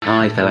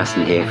Hi, Phil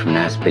Aston here from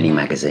Now Spinning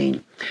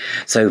Magazine.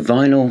 So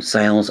vinyl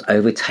sales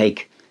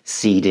overtake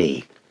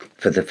CD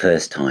for the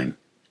first time.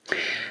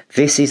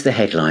 This is the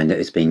headline that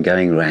has been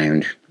going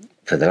around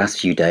for the last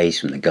few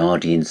days from The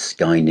Guardian,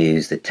 Sky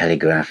News, The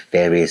Telegraph,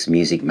 various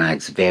music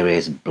mags,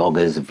 various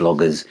bloggers,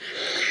 vloggers,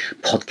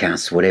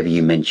 podcasts, whatever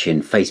you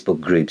mention,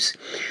 Facebook groups.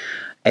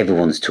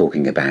 Everyone's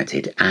talking about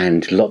it,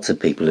 and lots of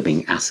people have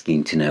been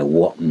asking to know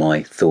what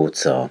my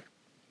thoughts are.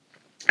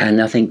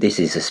 And I think this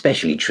is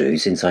especially true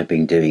since I've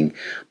been doing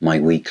my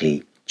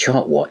weekly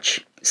Chart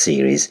Watch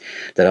series,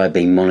 that I've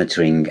been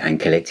monitoring and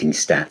collecting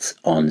stats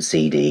on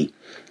CD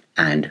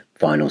and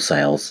vinyl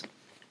sales,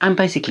 and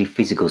basically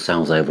physical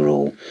sales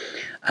overall,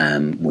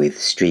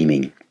 with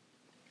streaming.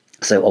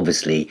 So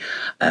obviously,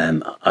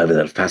 over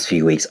the past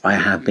few weeks, I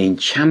have been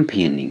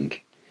championing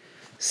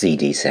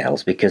CD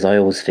sales because I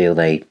always feel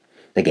they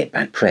get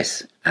bad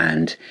press,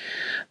 and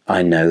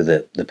I know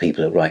that the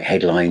people that write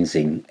headlines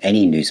in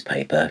any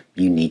newspaper,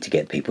 you need to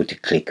get people to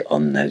click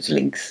on those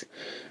links.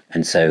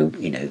 And so,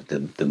 you know,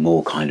 the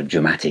more kind of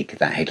dramatic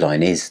that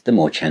headline is, the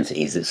more chance it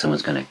is that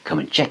someone's going to come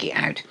and check it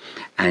out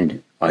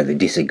and either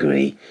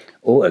disagree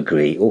or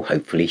agree or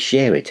hopefully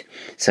share it.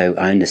 So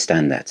I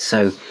understand that.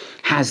 So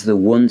has the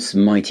once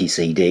mighty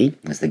CD,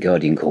 as The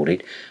Guardian called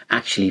it,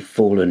 actually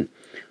fallen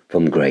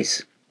from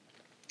grace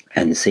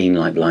and seen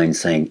like blind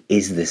saying,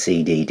 is the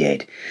CD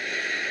dead?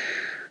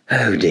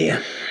 Oh dear.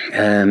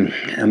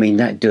 I mean,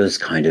 that does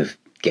kind of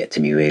get to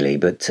me really,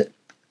 but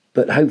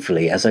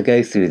hopefully as I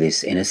go through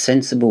this in a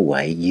sensible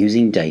way,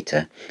 using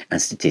data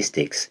and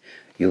statistics,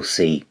 you'll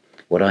see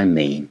what I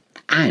mean,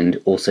 and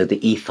also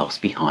the ethos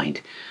behind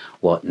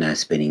what Now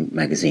Spinning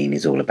Magazine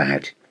is all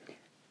about,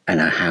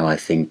 and how I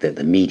think that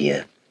the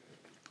media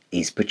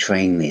is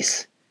portraying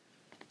this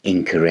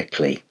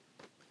incorrectly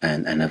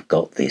and have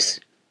got this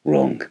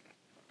wrong.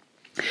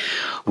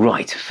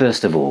 Right,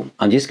 first of all,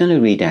 I'm just going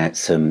to read out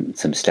some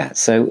stats.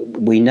 So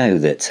we know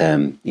that,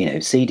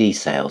 CD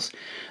sales,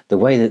 the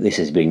way that this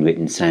has been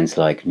written sounds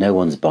like no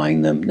one's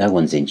buying them, no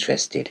one's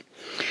interested.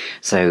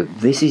 So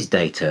this is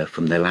data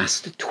from the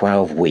last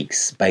 12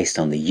 weeks based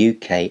on the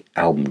UK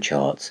album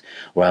charts,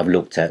 where I've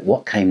looked at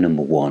what came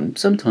number one,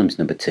 sometimes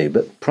number two,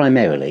 but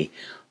primarily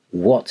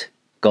what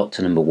got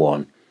to number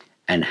one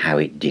and how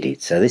it did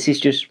it. So this is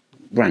just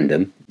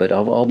random, but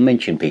I'll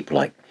mention people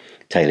like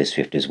Taylor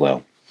Swift as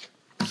well.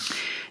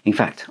 In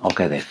fact, I'll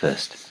go there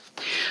first.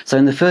 So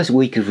in the first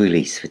week of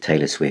release for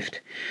Taylor Swift,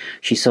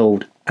 she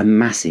sold a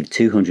massive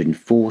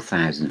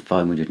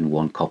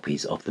 204,501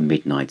 copies of the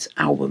Midnights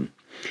album.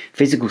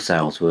 Physical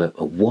sales were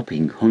a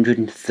whopping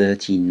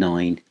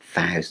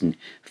 139,000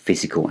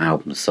 physical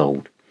albums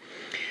sold.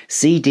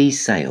 CD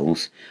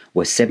sales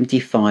were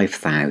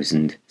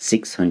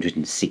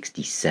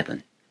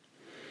 75,667.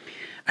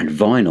 And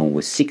vinyl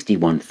was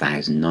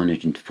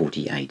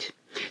 61,948.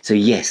 So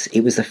yes,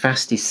 it was the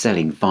fastest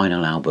selling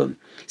vinyl album.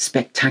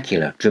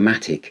 Spectacular,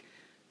 dramatic,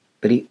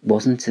 but it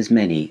wasn't as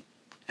many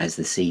as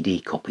the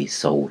CD copies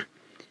sold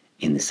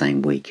in the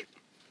same week.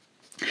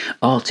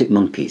 Arctic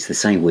Monkeys, the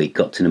same week,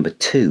 got to number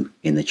 2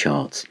 in the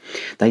charts.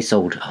 They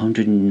sold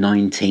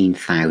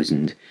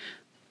 119,000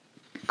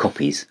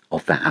 copies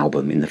of that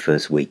album in the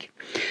first week.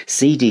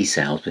 CD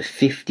sales were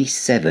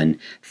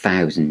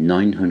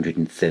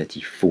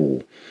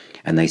 57,934.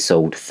 And they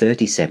sold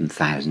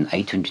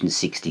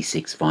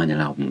 37,866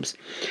 vinyl albums.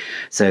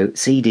 So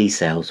CD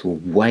sales were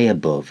way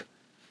above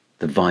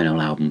the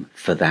vinyl album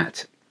for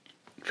that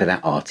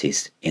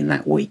artist in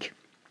that week.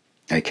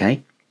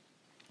 Okay.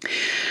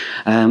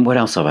 What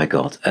else have I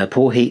got?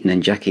 Paul Heaton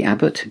and Jackie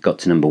Abbott got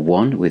to number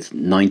 1 with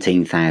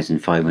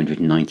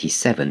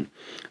 19,597.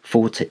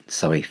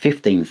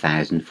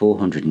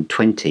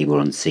 15,420 were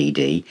on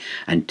CD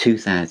and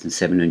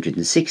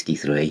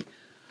 2,763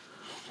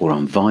 were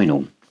on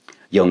vinyl.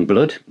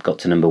 Youngblood got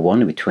to number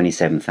 1 with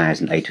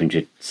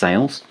 27,800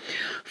 sales,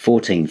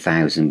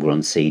 14,000 were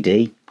on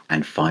CD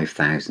and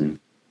 5,000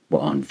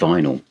 were on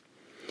vinyl.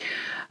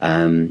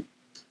 Who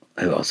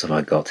else have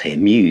I got here?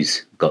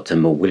 Muse got to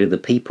more Will of the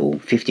People,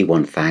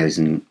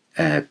 51,000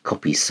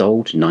 copies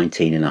sold,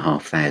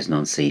 19,500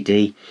 on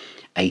CD,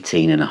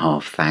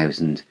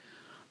 18,500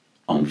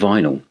 on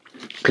vinyl.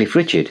 Cliff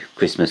Richard,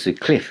 Christmas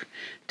with Cliff,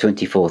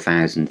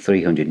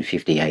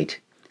 24,358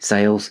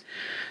 sales,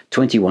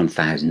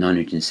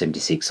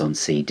 21,976 on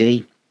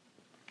CD,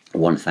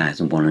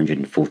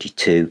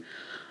 1,142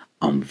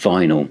 on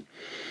vinyl.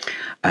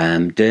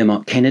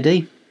 Dermot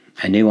Kennedy,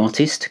 a new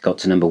artist, got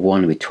to number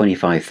 1 with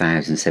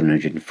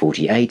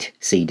 25,748.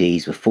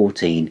 CDs were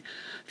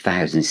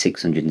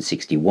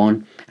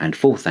 14,661 and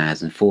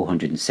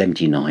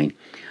 4,479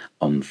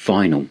 on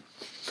vinyl.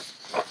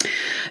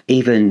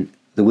 Even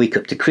the week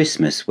up to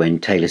Christmas, when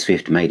Taylor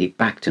Swift made it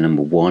back to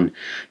number 1,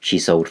 she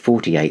sold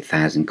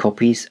 48,000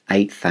 copies,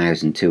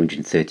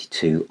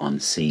 8,232 on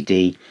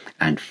CD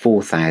and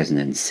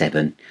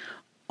 4,007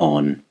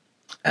 on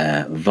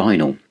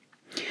vinyl.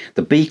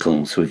 The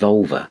Beatles'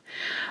 Revolver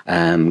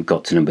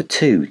got to number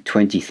 2,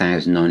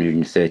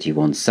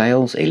 20,931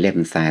 sales,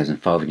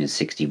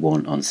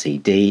 11,561 on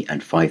CD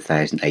and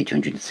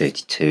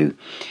 5,832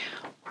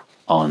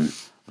 on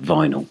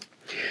vinyl.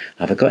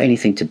 Have I got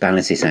anything to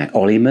balance this out?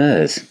 Ollie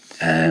Murs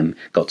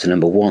got to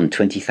number one,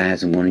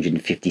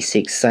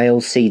 20,156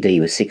 sales. CD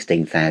was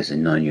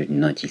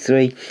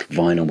 16,993.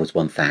 Vinyl was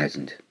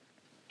 1,000.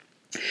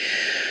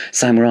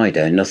 Sam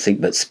Ryder, Nothing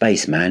But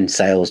Spaceman,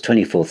 sales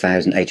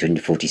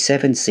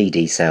 24,847,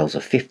 CD sales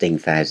of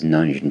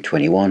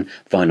 15,921,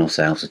 vinyl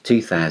sales of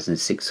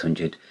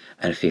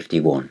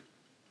 2,651.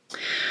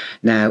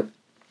 Now,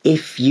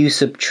 if you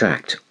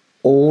subtract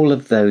all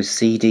of those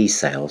CD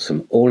sales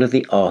from all of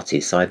the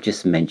artists I've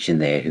just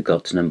mentioned there who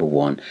got to number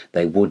one,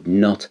 they would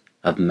not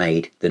have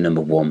made the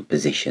number one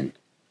position.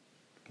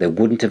 They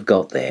wouldn't have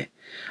got there.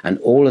 And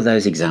all of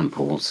those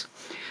examples,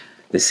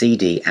 the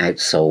CD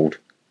outsold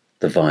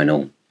the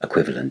vinyl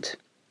equivalent.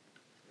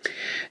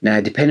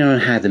 Now, depending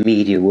on how the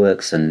media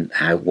works and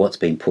how what's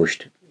being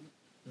pushed,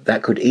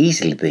 that could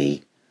easily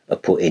be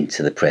put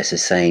into the press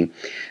as saying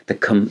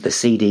the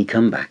CD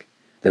comeback,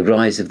 the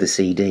rise of the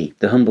CD,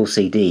 the humble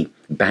CD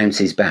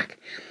bounces back,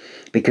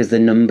 because the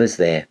numbers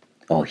there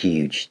are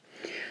huge.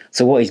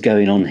 So what is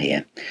going on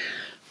here?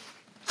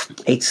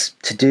 It's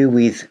to do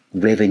with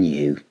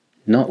revenue,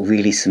 not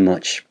really so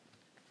much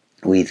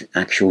with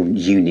actual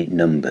unit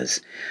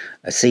numbers.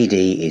 A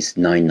CD is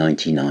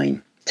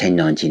 $9.99,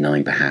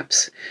 $10.99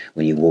 perhaps,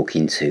 when you walk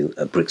into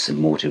a bricks and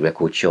mortar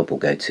record shop or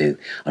go to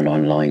an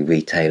online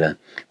retailer,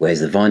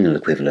 whereas the vinyl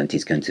equivalent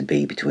is going to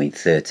be between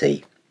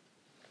 £30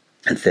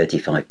 and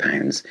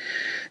 £35.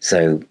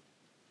 So,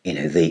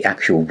 the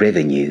actual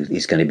revenue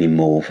is going to be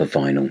more for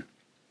vinyl,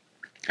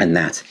 and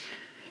that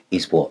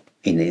is what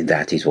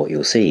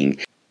you're seeing.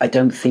 I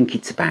don't think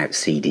it's about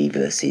CD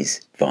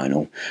versus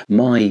vinyl.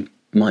 My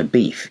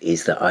beef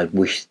is that I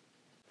wish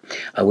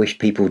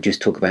people would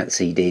just talk about the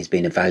CD as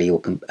being a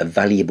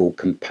valuable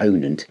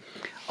component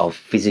of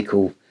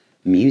physical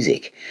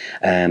music.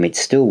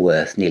 It's still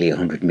worth nearly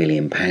 £100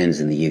 million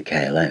in the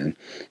UK alone.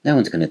 No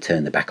one's going to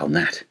turn their back on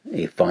that.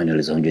 If vinyl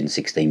is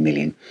 116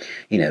 million,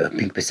 a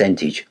big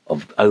percentage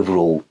of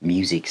overall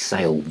music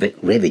sale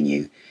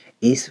revenue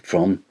is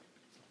from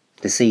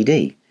the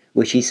CD,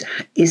 which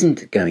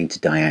isn't going to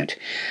die out.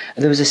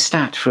 There was a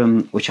stat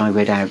from which I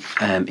read out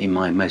in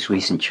my most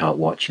recent chart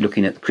watch,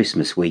 looking at the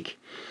Christmas week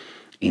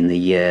in the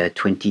year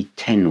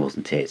 2010,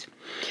 wasn't it?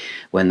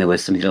 When there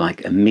was something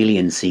like 1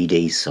 million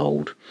CDs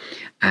sold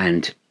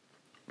and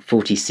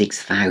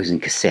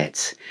 46,000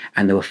 cassettes,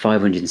 and there were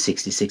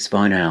 566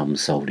 vinyl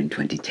albums sold in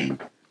 2010,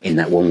 in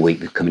that 1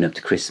 week coming up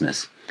to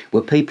Christmas.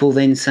 Were people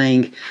then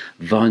saying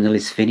vinyl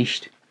is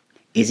finished?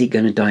 Is it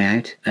going to die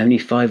out? Only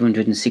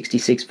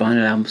 566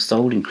 vinyl albums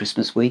sold in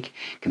Christmas week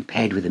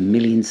compared with 1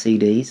 million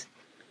CDs?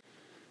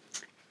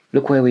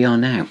 Look where we are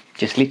now,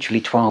 just literally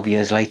 12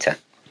 years later.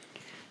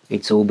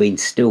 It's all been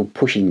still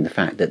pushing the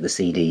fact that the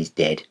CD is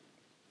dead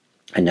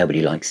and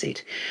nobody likes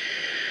it.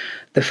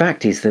 The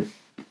fact is that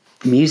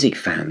music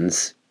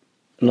fans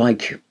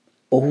like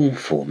all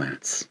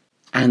formats.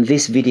 And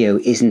this video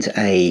isn't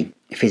a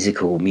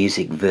physical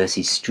music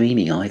versus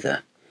streaming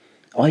either.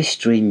 I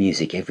stream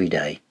music every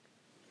day.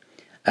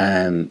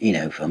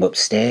 If I'm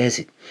upstairs,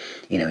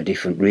 a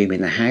different room in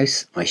the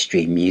house, I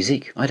stream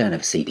music. I don't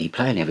have a CD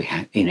player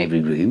in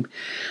every room.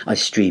 I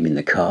stream in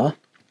the car.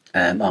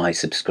 I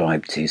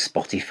subscribe to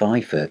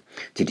Spotify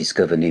to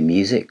discover new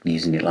music,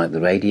 using it like the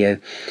radio.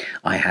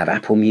 I have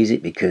Apple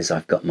Music because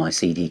I've got my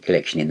CD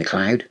collection in the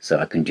cloud, so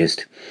I can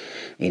just,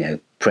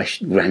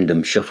 press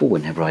random shuffle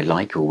whenever I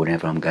like, or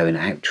whenever I'm going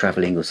out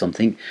travelling or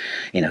something.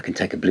 I can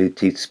take a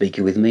Bluetooth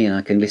speaker with me and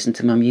I can listen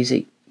to my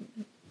music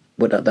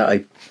that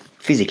I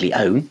physically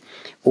own,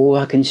 or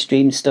I can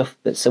stream stuff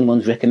that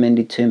someone's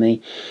recommended to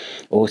me,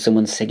 or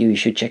someone said, you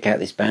should check out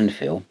this band,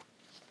 Phil.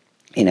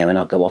 And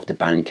I'll go off to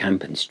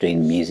Bandcamp and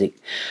stream music.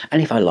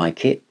 And if I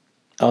like it,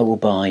 I will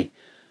buy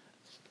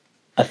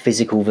a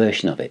physical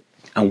version of it.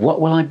 And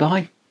what will I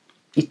buy?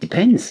 It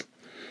depends.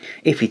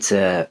 If it's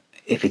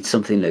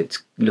something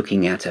that's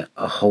looking at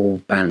a whole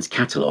band's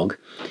catalogue,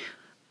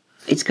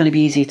 it's going to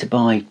be easier to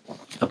buy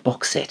a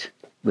box set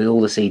with all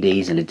the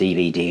CDs and a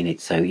DVD in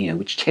it. So,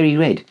 which Cherry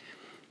Red,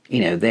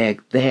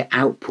 their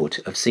output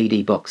of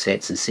CD box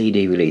sets and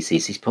CD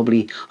releases is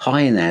probably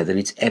higher now than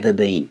it's ever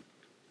been.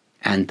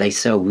 And they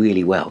sell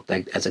really well.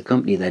 As a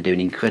company, they're doing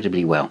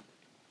incredibly well.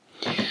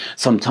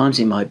 Sometimes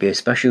it might be a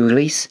special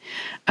release,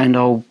 and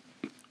I'll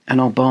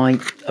buy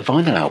a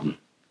vinyl album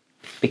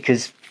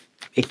because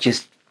it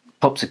just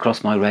pops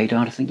across my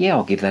radar and I think, yeah,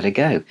 I'll give that a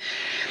go.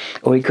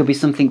 Or it could be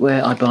something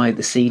where I buy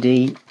the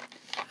CD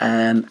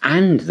and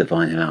the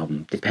vinyl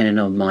album, depending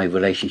on my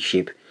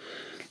relationship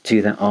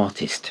to that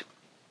artist.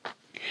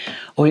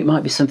 Or it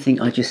might be something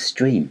I just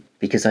stream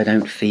because I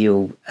don't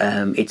feel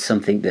it's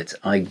something that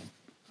I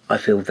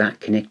feel that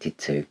connected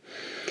to.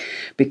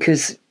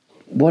 Because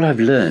what I've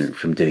learned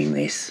from doing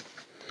this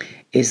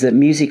is that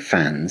music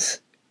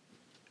fans,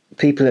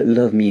 people that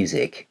love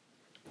music,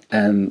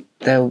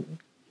 they're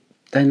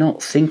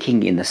not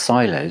thinking in the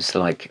silos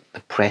like the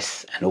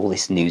press and all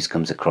this news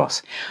comes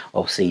across.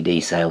 Or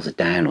CD sales are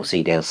down, or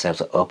CD sales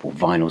are up, or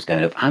vinyl's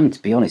going up. And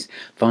to be honest,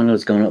 vinyl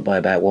has gone up by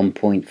about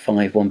 1.5,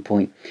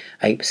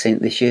 1.8%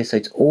 this year, so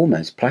it's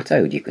almost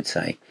plateaued, you could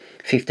say.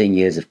 15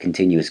 years of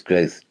continuous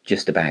growth,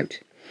 just about.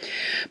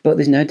 But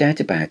there's no doubt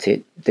about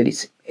it that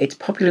it's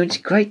popular. It's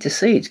great to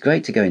see. It's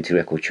great to go into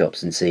record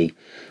shops and see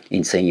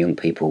young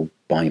people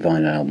buying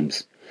vinyl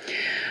albums.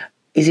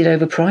 Is it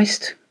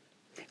overpriced?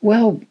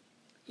 Well,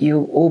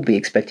 you'll all be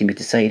expecting me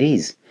to say it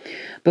is.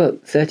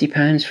 But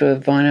 £30 for a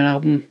vinyl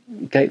album,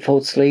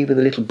 gatefold sleeve with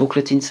a little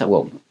booklet inside,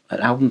 well, an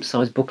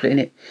album-sized booklet in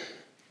it,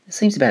 it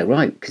seems about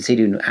right,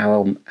 considering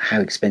how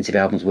expensive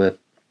albums were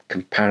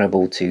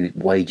comparable to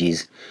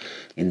wages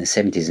in the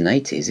 70s and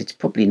 80s. It's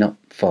probably not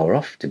far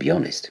off, to be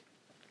honest.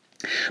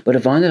 But a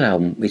vinyl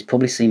album is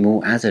probably seen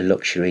more as a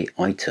luxury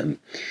item.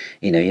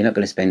 You know, you're not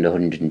going to spend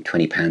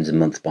 £120 a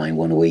month buying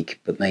one a week,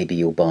 but maybe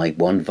you'll buy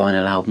one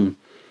vinyl album,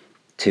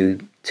 two,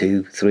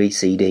 3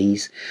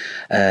 CDs,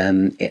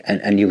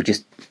 and you'll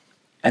just...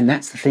 And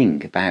that's the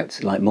thing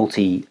about like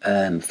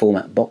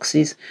multi-format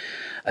boxes.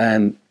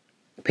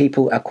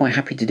 People are quite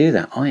happy to do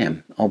that. I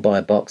am. I'll buy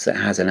a box that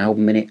has an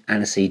album in it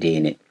and a CD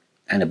in it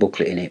and a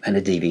booklet in it and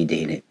a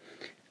DVD in it,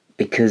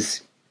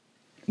 because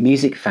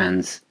music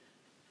fans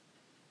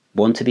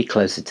want to be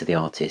closer to the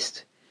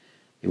artist.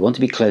 You want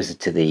to be closer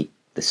to the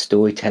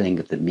storytelling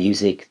of the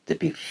music, to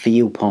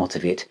feel part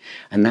of it,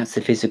 and that's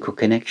the physical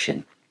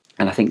connection.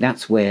 And I think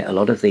that's where a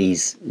lot of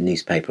these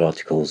newspaper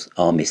articles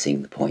are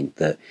missing the point,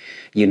 that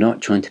you're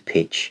not trying to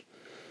pitch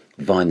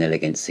vinyl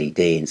against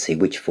CD and see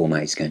which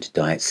format is going to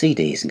die out.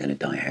 CD isn't going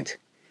to die out.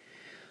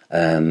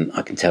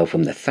 I can tell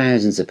from the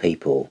thousands of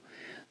people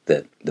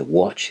that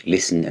watch,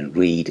 listen and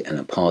read and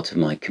are part of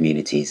my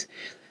communities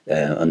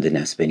under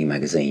Now Spinning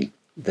magazine,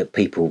 that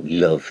people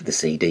love the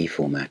CD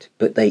format,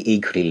 but they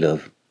equally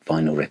love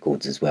vinyl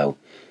records as well.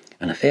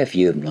 And a fair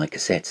few of them like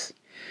cassettes.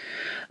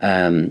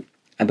 And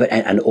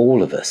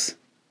all of us,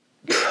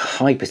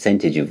 high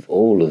percentage of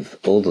all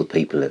the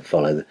people that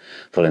follow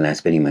Now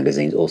Spinning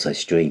magazines also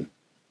stream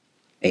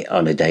it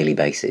on a daily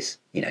basis.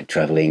 You know,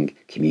 travelling,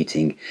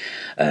 commuting,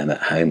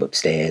 at home,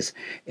 upstairs,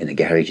 in the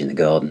garage, in the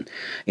garden,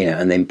 you know,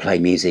 and then play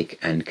music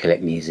and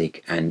collect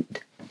music. And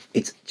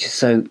it's just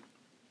so...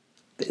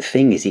 The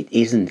thing is, it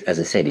isn't, as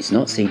I said, it's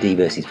not CD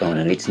versus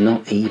vinyl, and it's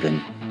not even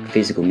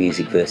physical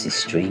music versus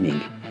streaming.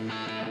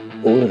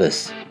 All of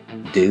us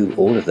do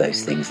all of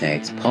those things now.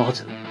 It's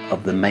part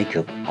of the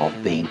makeup of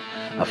being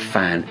a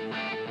fan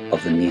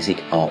of the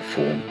music art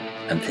form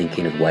and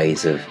thinking of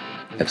ways of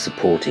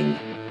supporting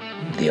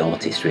the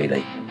artist,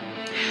 really.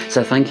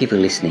 So thank you for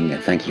listening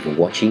and thank you for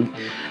watching,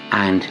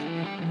 and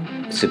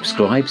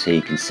subscribe so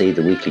you can see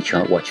the weekly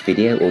chart watch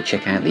video, or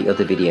check out the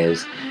other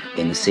videos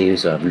in the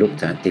series where I've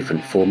looked at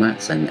different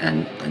formats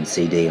and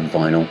CD and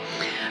vinyl.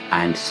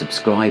 And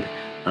subscribe,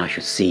 and I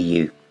shall see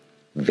you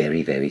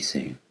very, very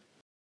soon.